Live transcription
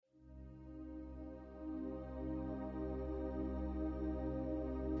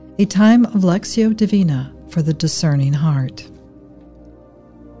a time of Lectio Divina for the discerning heart.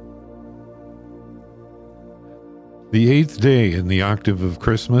 The 8th day in the octave of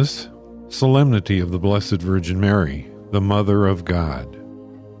Christmas, Solemnity of the Blessed Virgin Mary, the Mother of God.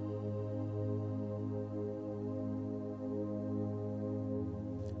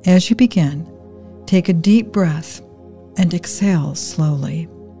 As you begin, take a deep breath and exhale slowly.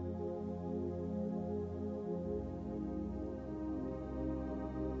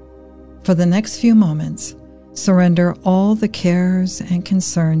 For the next few moments, surrender all the cares and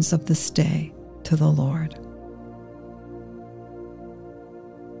concerns of this day to the Lord.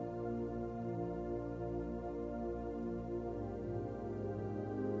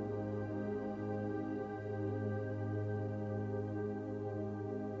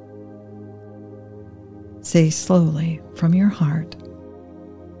 Say slowly from your heart,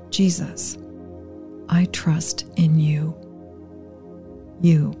 Jesus, I trust in you.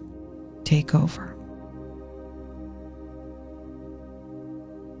 You take over.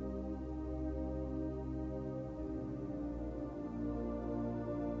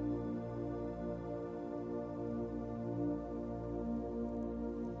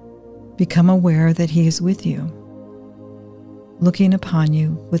 Become aware that He is with you, looking upon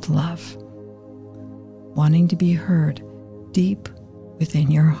you with love, wanting to be heard deep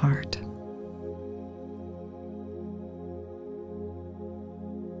within your heart.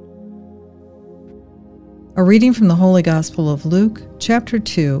 A reading from the Holy Gospel of Luke, chapter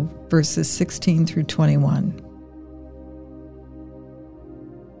 2, verses 16 through 21.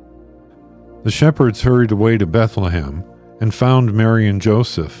 The shepherds hurried away to Bethlehem and found Mary and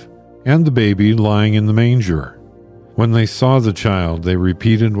Joseph and the baby lying in the manger. When they saw the child, they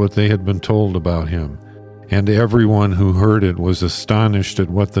repeated what they had been told about him, and everyone who heard it was astonished at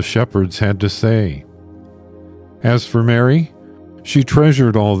what the shepherds had to say. As for Mary, she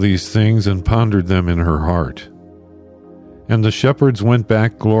treasured all these things and pondered them in her heart. And the shepherds went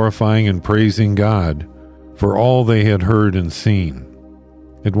back glorifying and praising God for all they had heard and seen.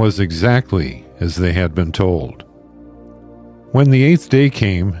 It was exactly as they had been told. When the 8th day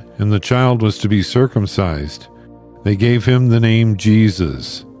came and the child was to be circumcised, they gave him the name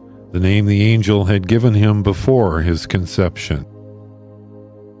Jesus, the name the angel had given him before his conception.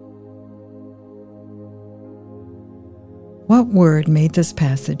 What word made this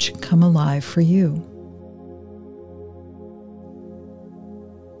passage come alive for you?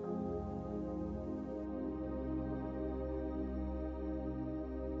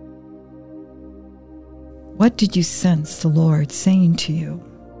 What did you sense the Lord saying to you?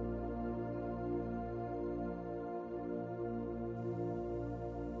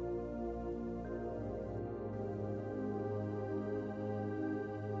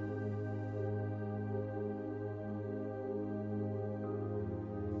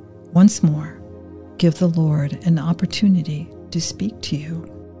 Once more, give the Lord an opportunity to speak to you.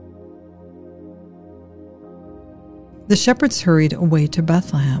 The shepherds hurried away to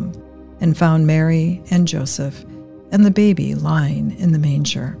Bethlehem and found Mary and Joseph and the baby lying in the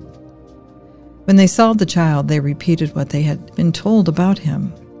manger. When they saw the child, they repeated what they had been told about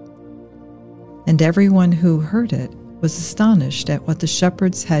him. And everyone who heard it was astonished at what the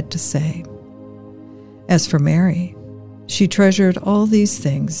shepherds had to say. As for Mary, she treasured all these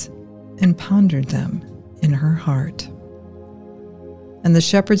things and pondered them in her heart. And the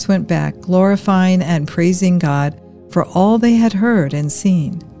shepherds went back, glorifying and praising God for all they had heard and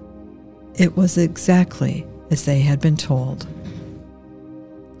seen. It was exactly as they had been told.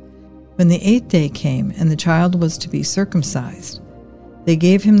 When the 8th day came and the child was to be circumcised, they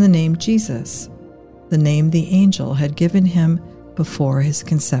gave him the name Jesus, the name the angel had given him before his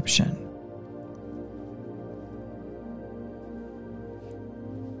conception.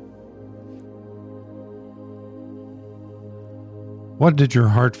 What did your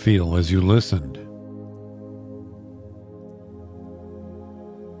heart feel as you listened?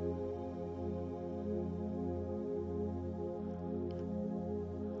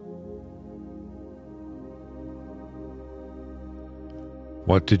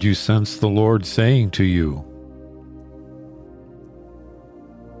 What did you sense the Lord saying to you?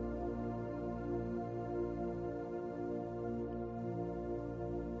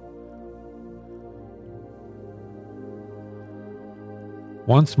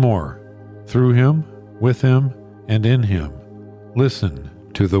 Once more, through him, with him, and in him, listen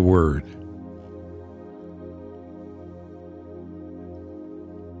to the word.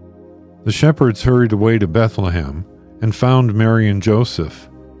 The shepherds hurried away to Bethlehem and found Mary and Joseph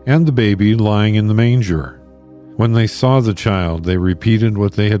and the baby lying in the manger. When they saw the child, they repeated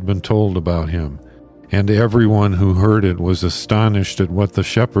what they had been told about him, and everyone who heard it was astonished at what the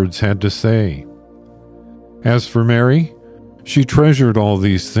shepherds had to say. As for Mary, she treasured all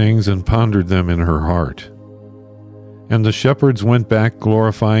these things and pondered them in her heart. And the shepherds went back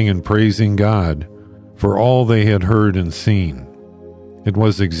glorifying and praising God for all they had heard and seen. It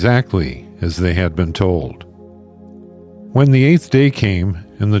was exactly as they had been told. When the 8th day came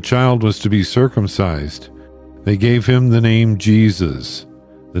and the child was to be circumcised, they gave him the name Jesus,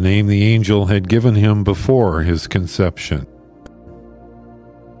 the name the angel had given him before his conception.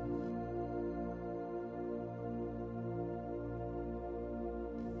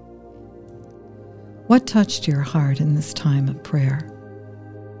 What touched your heart in this time of prayer?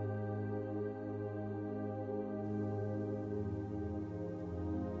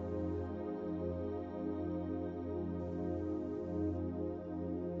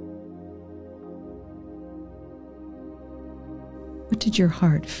 What did your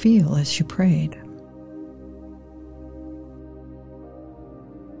heart feel as you prayed?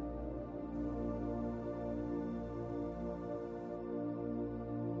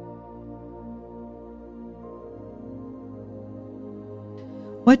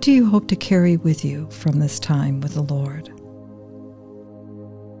 What do you hope to carry with you from this time with the Lord?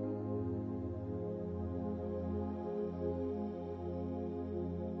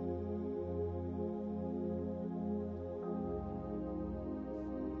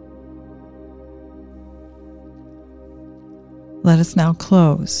 Let us now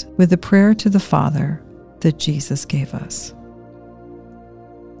close with the prayer to the Father that Jesus gave us.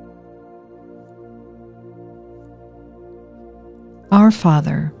 Our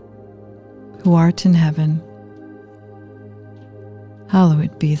Father, who art in heaven,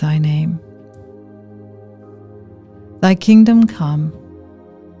 hallowed be thy name. Thy kingdom come,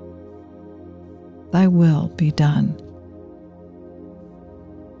 thy will be done,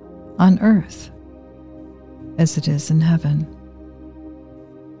 on earth as it is in heaven.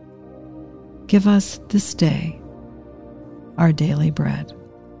 Give us this day our daily bread,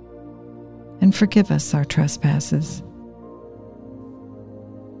 and forgive us our trespasses,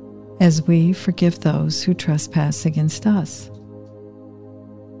 as we forgive those who trespass against us.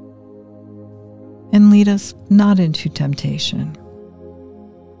 And lead us not into temptation,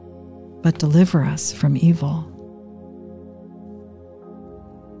 but deliver us from evil.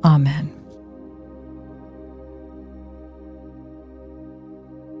 Amen.